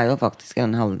 Vi er jo faktisk i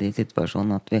en heldig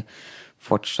situasjon at vi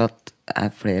fortsatt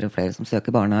er flere og flere som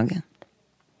søker barnehage.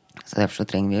 Så derfor så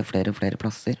trenger vi flere og flere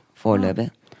plasser foreløpig.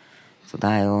 Så det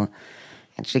er jo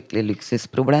et skikkelig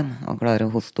luksusproblem å klare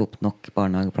å hoste opp nok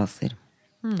barnehageplasser.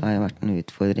 Det har jo vært en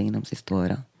utfordring de siste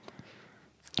årene.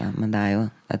 Ja, men det er jo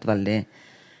et veldig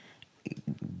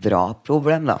bra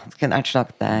problem, da. Det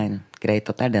er greit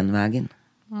at det er den veien.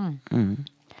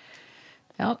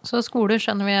 Ja, så skole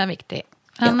skjønner vi er viktig.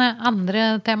 Men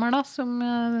andre temaer da, som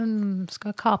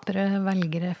skal kapre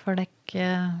velgere for dekk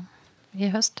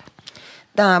i høst?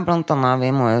 Det er blant annet,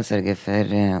 vi må jo sørge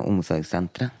for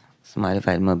omsorgssentre som er i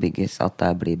ferd med å bygges, at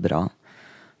det blir bra.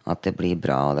 At det blir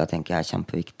bra, og det tenker jeg er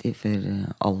kjempeviktig for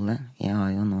alle. Jeg har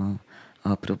jo nå,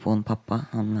 apropos en pappa,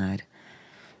 han er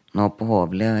nå på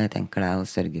Hovli, og jeg tenker det er å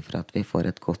sørge for at vi får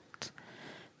et godt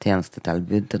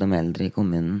tjenestetilbud til de eldre i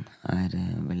kommunen er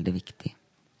veldig viktig.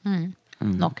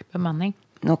 Nok bemanning?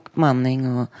 Nok bemanning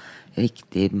og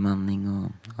riktig bemanning,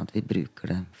 og at vi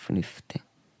bruker det fornuftig.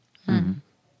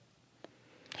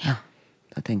 Ja,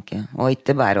 det tenker jeg. Og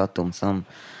ikke bare at de som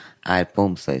er på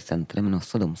omsorgssenteret, men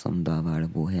også de som da velger å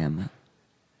bo hjemme.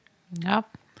 Ja.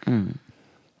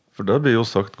 For da blir jo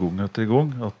sagt gang etter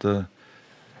gang at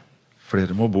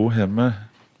flere må bo hjemme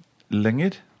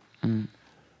lenger.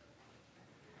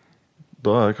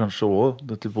 Da er kanskje også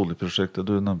dette boligprosjektet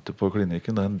du nevnte på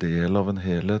klinikken, det er en del av en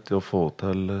helhet i å få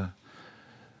til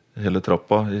hele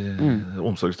trappa,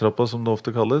 omsorgstrappa som det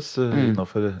ofte kalles,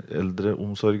 innenfor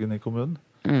eldreomsorgen i kommunen.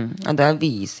 Og der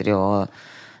viser jo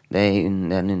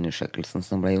den undersøkelsen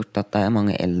som ble gjort, at det er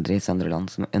mange eldre i Søndreland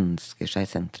som ønsker seg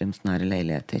sentrumsnære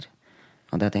leiligheter.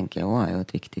 Og det tenker jeg også er jo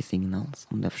et viktig signal.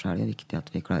 Så derfor er det jo viktig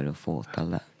at vi klarer å få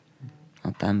til det.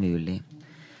 At det er mulig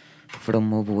for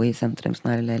dem å bo i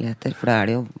sentrumsnære leiligheter. For det er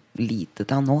det jo lite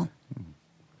til nå.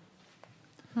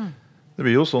 Det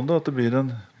blir jo sånn da at det blir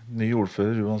en ny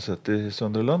ordfører uansett i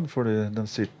Søndreland, fordi den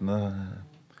sittende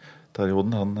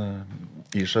perioden han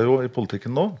gir seg jo i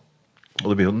politikken nå. Og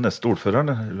det blir jo den neste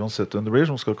ordføreren, uansett hvem det blir,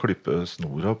 som skal klippe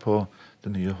snora på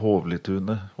det nye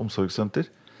Hovlitunet omsorgssenter.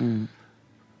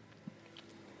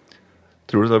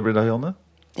 Tror du det blir deg, Janne?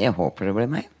 Jeg håper det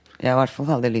blir meg. Jeg har i hvert fall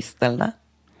veldig lyst til det.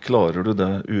 Klarer du det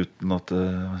uten at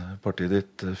partiet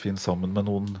ditt finner sammen med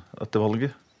noen etter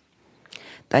valget?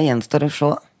 Det gjenstår å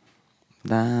se.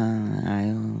 Det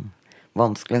jo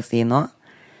vanskelig å si nå.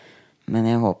 Men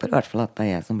jeg håper I hvert fall at det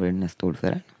jeg som blir den neste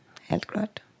ordføreren. Helt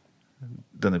klart.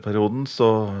 Denne perioden så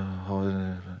har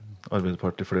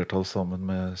Arbeiderpartiet flertall sammen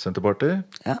med Senterpartiet.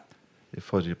 Ja. I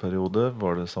forrige periode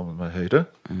var det sammen med Høyre.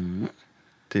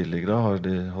 Tidligere har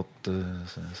de hatt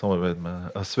samarbeid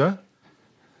med SV.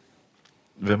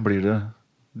 Hvem blir det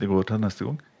de går til neste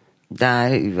gang?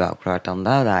 Det uavklart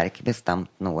enda, og det ikke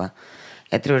bestemt noe.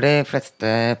 Jeg tror de fleste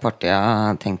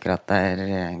partiene tenker at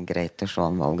det greit å se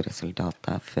en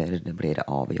valgresultat før det blir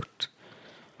avgjort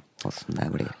hvordan det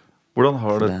blir. Hvordan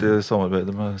har dette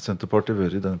samarbeidet med Senterpartiet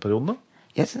vært I denne perioden da?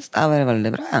 Jeg synes det har vært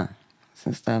veldig bra, ja. Jeg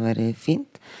synes det har vært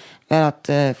fint. Vi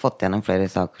har fått gjennom flere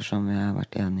saker som vi har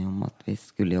vært enige om at vi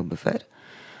skulle jobbe før.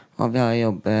 Og vi har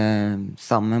jobbet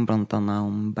sammen blant annet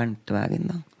om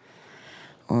Berntevægen da.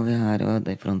 Og vi har jo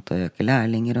det I front til å øke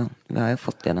lærlinger, og vi har jo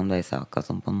fått gjennom de saker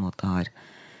som på en måte har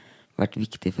vært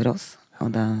viktig for oss.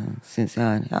 Og det synes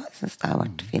jeg det har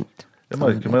vært fint. Jeg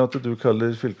merker meg at du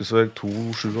kaller fylkesveg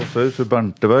 247 for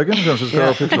Berntevægen. Kanskje du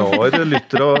skal forklare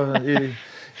lyttere I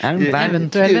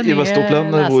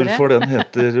Vest-Oppland hvorfor den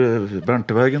heter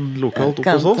Berntevægen lokalt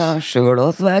oppe hos oss? Kan ta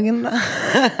Sjølåsvægen da.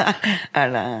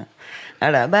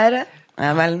 Det bare?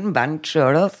 Det vel en Bernt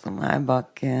Sjølås som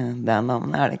bak det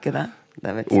navnet, det ikke det?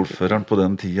 Ordføreren på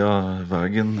den tida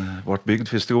veien ble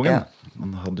bygd første gangen.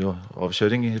 Han hadde jo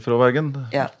avkjøring fra veien.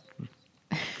 Ja.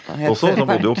 Også, han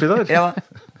bodde jo oppi der. Ja,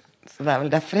 så det vel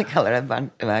derfor jeg kaller det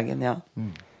Berntevægen, ja.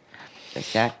 Det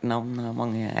kjært navn,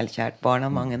 kjært barn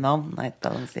har mange navn, et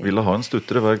av dem sier. Ville ha en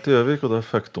stuttere vei til Gjøvik, og det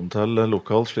fikk de til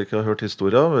lokalt, slik jeg har hørt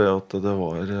historien, ved at det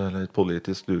var et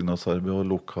politisk dugnadsarbeid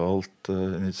og lokalt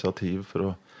initiativ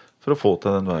for å få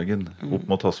til den veien opp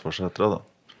mot Hasvarsetra da.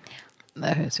 Det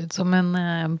høres ut som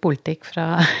en politikk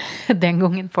fra den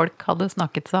gangen folk hadde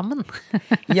snakket sammen.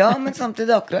 Ja, men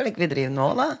samtidig akkurat like vi driver nå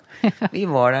da. Vi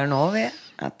var der nå, vi,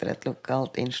 etter et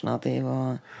lokalt initiativ,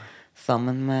 og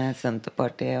sammen med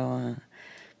Senterpartiet og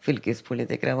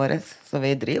fylkespolitikere våre. Så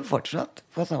vi driver fortsatt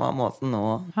på samme måte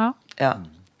nå. Ja.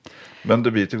 Men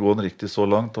det blir ikke gående riktig så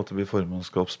langt at det blir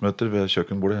formannskapsmøter ved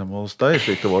kjøkkenbordet hjemme hos deg,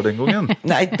 slik det var den gangen.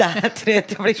 Nei, det tror jeg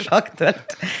ikke blir så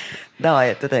aktuelt. Det har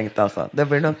jeg ikke tenkt, altså. Det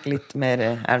blir nok litt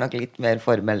mer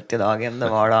formelt I dag enn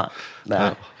det var da. Det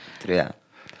tror jeg.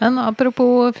 Men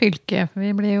apropos fylke,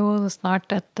 vi blir jo snart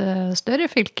et større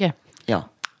fylke. Ja.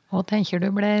 Og tenker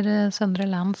du blir Søndre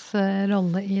Lands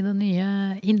rolle I det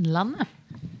nye Innlandet?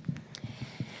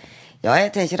 Ja,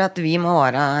 jeg tenker at vi må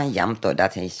være jevnt, og det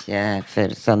tenker jeg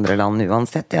for Søndre Land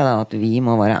uansett, ja, at vi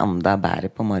må være enda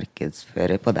bedre på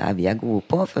markedsføre på det vi gode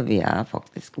på, for vi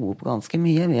faktisk gode på ganske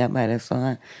mye. Vi bare så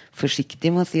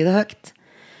forsiktige med å si det høyt.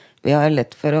 Vi har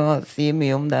lett for å si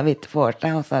mye om det vi ikke får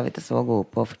til, og så vi ikke så gode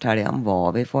på å fortelle om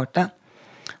hva vi får til.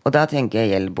 Og det tenker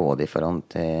jeg gjelder både I forhold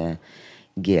til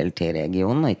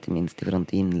GLT-regionen, og ikke minst I forhold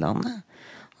til Innlandet.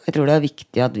 Og jeg tror det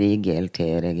viktig at vi I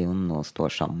GLT-regionen nå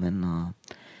står sammen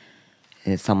og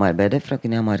samarbeidet for å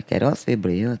kunne markere oss. Vi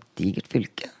blir jo et digert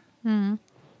fylke.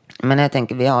 Men jeg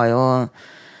tenker vi har jo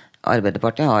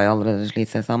Arbeiderpartiet har jo allerede slitt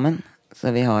seg sammen,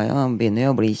 så vi har jo begynner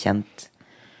jo å bli kjent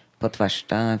på tvers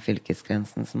av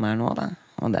fylkesgrensen som nå da,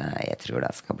 og jeg tror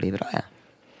det skal bli bra, ja.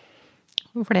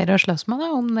 Hvor flere å slåss med da,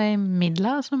 om de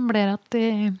midler som blir rett I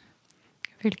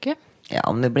fylket? Ja,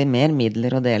 om det blir mer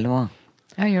midler å dele også.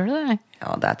 Ja, gjør det det?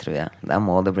 Ja, det tror jeg. Det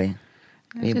må det bli.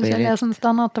 Jeg synes jeg leser en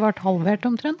stand at det ble halvert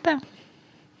omtrent, ja.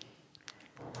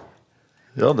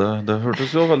 Ja, det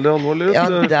hørtes jo veldig alvorlig ut. Ja,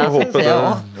 det synes jeg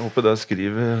også. Jeg håper det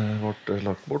skrivet ble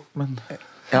lagt bort, men...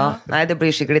 Ja, nei, det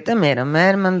blir sikkert ikke mer og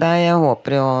mer, men jeg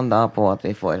håper jo da på at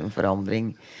vi får en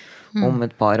forandring om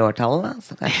et par årtall, da.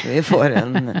 Så kanskje vi får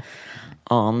en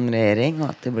annen regjering,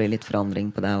 og at det blir litt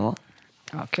forandring på det også.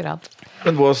 Akkurat.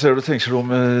 Men hva tenker du om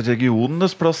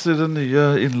regionenes plass I det nye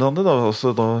Innlandet da?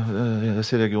 Altså da, jeg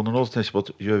sier regioner nå, så tenker jeg på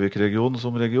at Gjøvik-regionen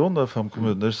som region, det 5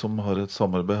 kommuner som har et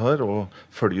samarbeid her, og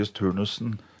følges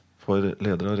turnusen for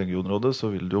leder av regionrådet, så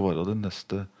vil det jo være den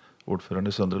neste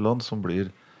ordføreren I Søndre Land som blir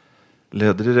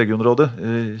leder I regionrådet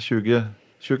I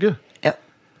 2020. Ja.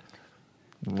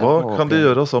 Hva kan de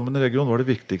gjøre sammen I regionen? Hva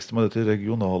det viktigste med dette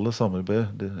regionale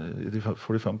samarbeidet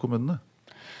for de 5 kommunene?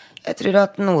 Jeg tror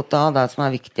at noe av det som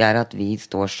viktig at vi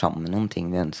står sammen om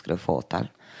ting vi ønsker å få til.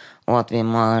 Og at vi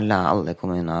må la alle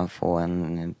kommuner få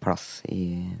en plass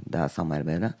I det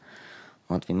samarbeidet.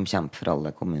 Og at vi må kjempe for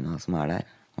alle kommuner som der.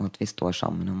 Og at vi står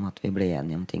sammen om at vi blir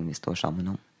enige om ting vi står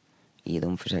sammen om I de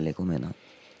forskjellige kommunene.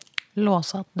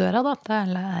 Låse at døra da,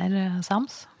 til alle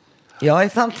sams? Ja,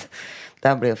 ikke sant?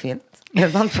 Det blir jo fint.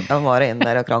 Ikke sant? For da var jeg inn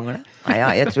der og krangle. Nei,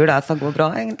 ja, jeg tror det skal gå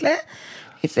bra egentlig.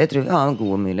 Jeg tror vi har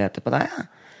gode muligheter på det, ja.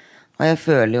 Og jeg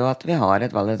føler jo at vi har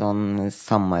et veldig sånn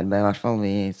samarbeid, I hvert fall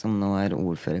vi som nå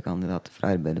ordførerkandidater fra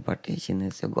Arbeiderpartiet,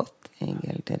 kjennes jo godt I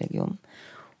GLT-regionen.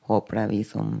 Håper det vi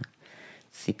som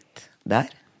sitter der.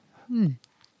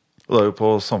 Og det jo på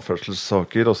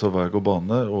samferdselssaker, altså vei og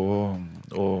bane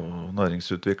og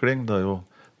næringsutvikling, det jo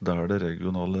der det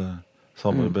regionale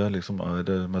samarbeidet liksom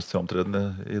mest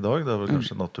framtredende I dag. Det vel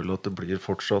kanskje naturlig at det blir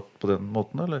fortsatt på den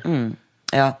måten, eller?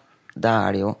 Ja, det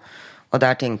det jo. Og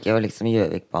der tenker jeg jo liksom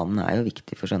Gjøvikbanen jo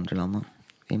viktig for Søndrelandet.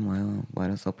 Vi må jo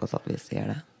bare såpass at vi ser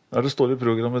det. Det står I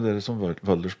programmet dere som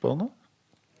valgspesial?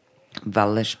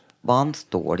 Valgspesial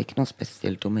står det ikke noe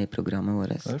spesielt om I programmet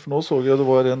vårt. Nei, for nå så jeg det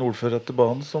var en ordfører etter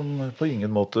banen som på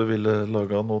ingen måte ville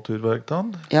lage noe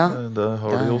turvegtann. Ja. Det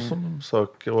har de jo som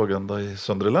sak og agenda I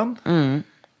Søndreland.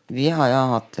 Vi har jo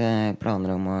hatt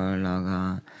planer om å lage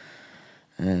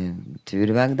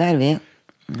turveg der, vi.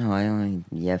 Har jo,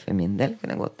 jeg for min del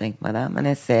kunne godt tenkt meg det, men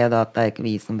jeg ser da at det ikke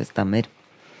vi som bestemmer.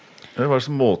 Hva det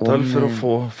som må til for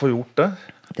å få gjort det?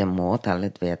 Det må til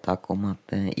et vedtak om at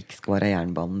det ikke skal være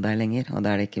jernbanen der lenger, og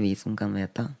det det ikke vi som kan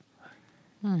vedta.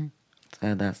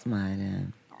 Så det som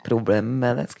problemet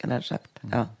med det, skal jeg sagt.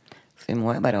 Ja, så vi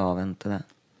må jo bare avvente det.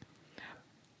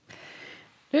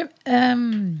 Du,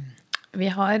 vi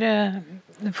har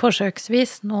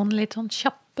forsøksvis noen litt sånn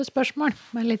kjappe spørsmål,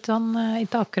 med litt sånn,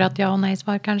 ikke akkurat ja og nei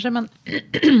svar kanskje, men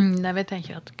det vi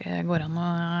tenker at det går an å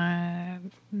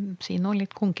si noe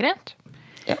litt konkret.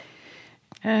 Ja.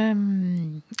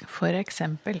 For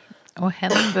eksempel, og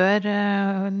hen bør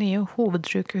nye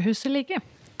hovedsykehuset ligge?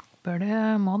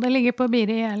 Må det ligge på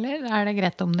Biri, eller det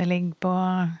greit om det ligger på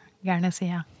gærne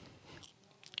siden?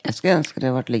 Jeg skulle ønske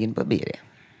det vært liggende på Biri.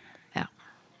 Ja.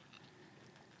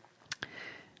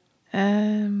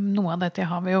 Noe av dette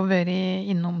har vi jo vært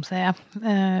innom, ser jeg.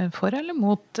 For eller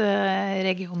mot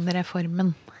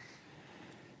regionreformen?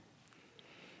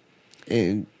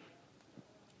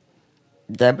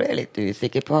 Det ble jeg litt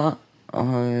usikker på,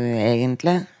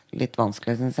 egentlig. Litt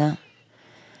vanskelig, synes jeg.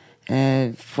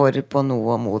 For på noe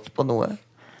og mot på noe.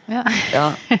 Ja.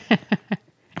 Ja.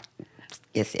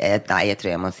 Jeg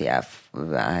tror jeg må si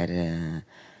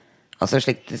altså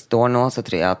slik det står nå, så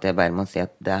tror jeg at jeg bare må si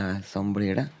at det sånn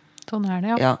blir det. Sånn det,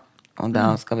 ja. Ja, og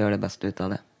da skal vi gjøre det beste ut av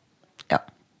det. Ja.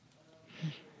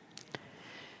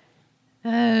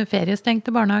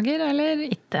 Feriestengte barnehager, eller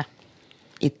ikke?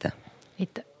 Ikke.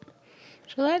 Ikke.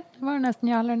 Så der, det var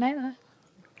nesten ja eller nei, det.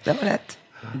 Det var lett.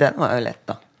 Den var jo lett,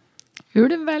 da.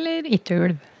 Ulv eller ikke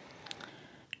ulv?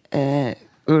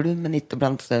 Ulv, men ikke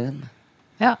blant støven.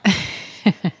 Ja.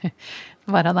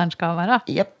 Hva den skal være?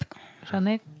 Jepp.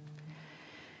 Skjønner.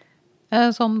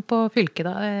 Sånn på fylket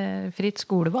da, fritt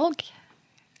skolevalg,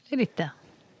 eller ikke?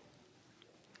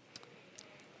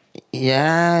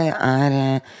 Jeg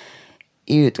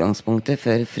I utgangspunktet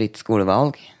for fritt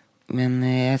skolevalg, men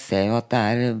jeg ser jo at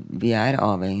vi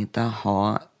avhengig av å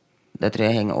ha, det tror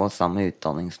jeg henger også sammen med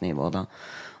utdanningsnivå da,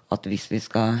 at hvis vi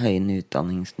skal høyne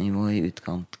utdanningsnivå I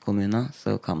utkantkommuner,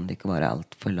 så kan det ikke være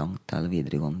alt for langt til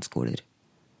videregående skoler.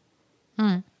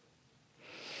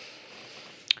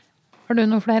 Har du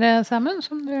noen flere, Samuel,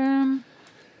 som du...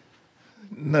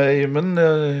 Nei, men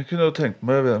jeg kunne jo tenkt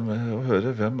meg å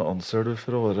høre hvem anser du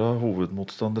for å være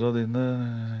hovedmotstandere dine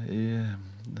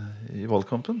I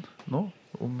valgkampen nå,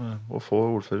 om å få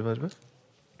ordførervervet?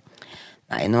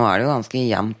 Nei, nå det jo ganske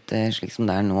jevnt, slik som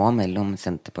det nå, mellom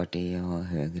Senterpartiet og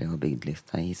Høyre og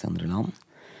bygdelista I Søndreland.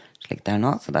 Slik det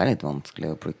nå, så det litt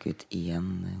vanskelig å plukke ut en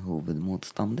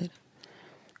hovedmotstander,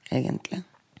 egentlig.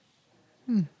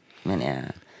 Men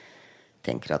jeg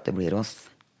tenker at det blir oss.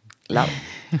 Lav.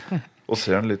 Og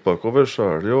ser han litt bakover,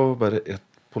 så det jo bare ett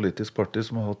politisk parti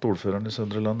som har hatt ordføreren I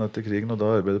Søndreland etter krigen, og da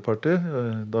Arbeiderpartiet.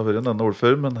 Da har vært en annen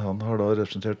ordfører, men han har da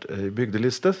representert en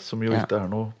bygdeliste, som jo ikke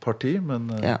noe parti, men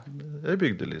en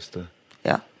bygdeliste.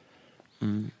 Ja.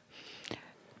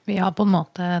 Vi har på en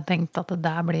måte tenkt at det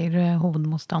der blir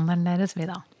hovedmotstanderen deres, vi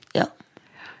da. Ja.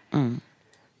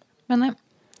 Men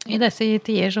I disse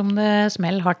tider som det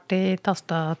smeller hardt I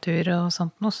tastatur og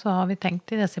sånt nå, så har vi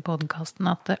tenkt I disse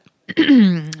podcastene at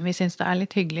vi synes det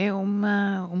litt hyggelig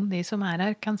om de som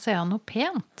her kan se noe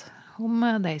pent om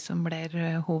de som blir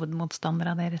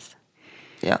hovedmotstandere deres.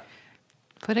 Ja.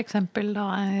 For eksempel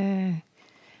da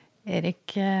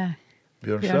Erik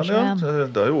Bjørnstjern, ja.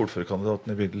 Det jo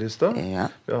ordførerkandidaten I bygdelista. Ja.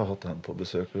 Vi har hatt han på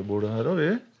besøk ved bordet her, og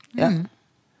vi. Ja.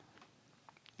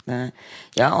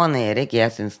 Ja, og Erik,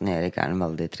 jeg synes Erik en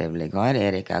veldig trevlig kar.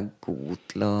 Erik god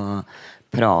til å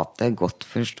prate, godt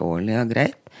forståelig og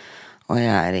greit. Og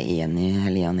jeg enig,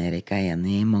 eller Jan Erik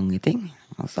enig I mange ting.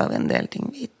 Og så har vi en del ting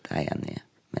vi ikke enig I.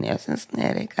 Men jeg synes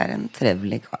Erik en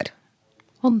trevlig kar.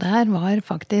 Og der var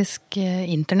faktisk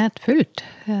internett fullt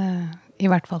i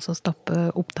hvert fall så stoppe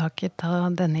opptaket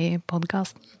av denne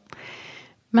podcasten.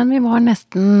 Men vi var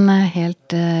nesten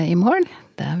helt i mål.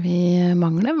 Det vi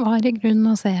manglet var i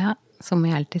grunnen å si, som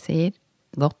vi alltid sier,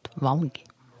 godt valg.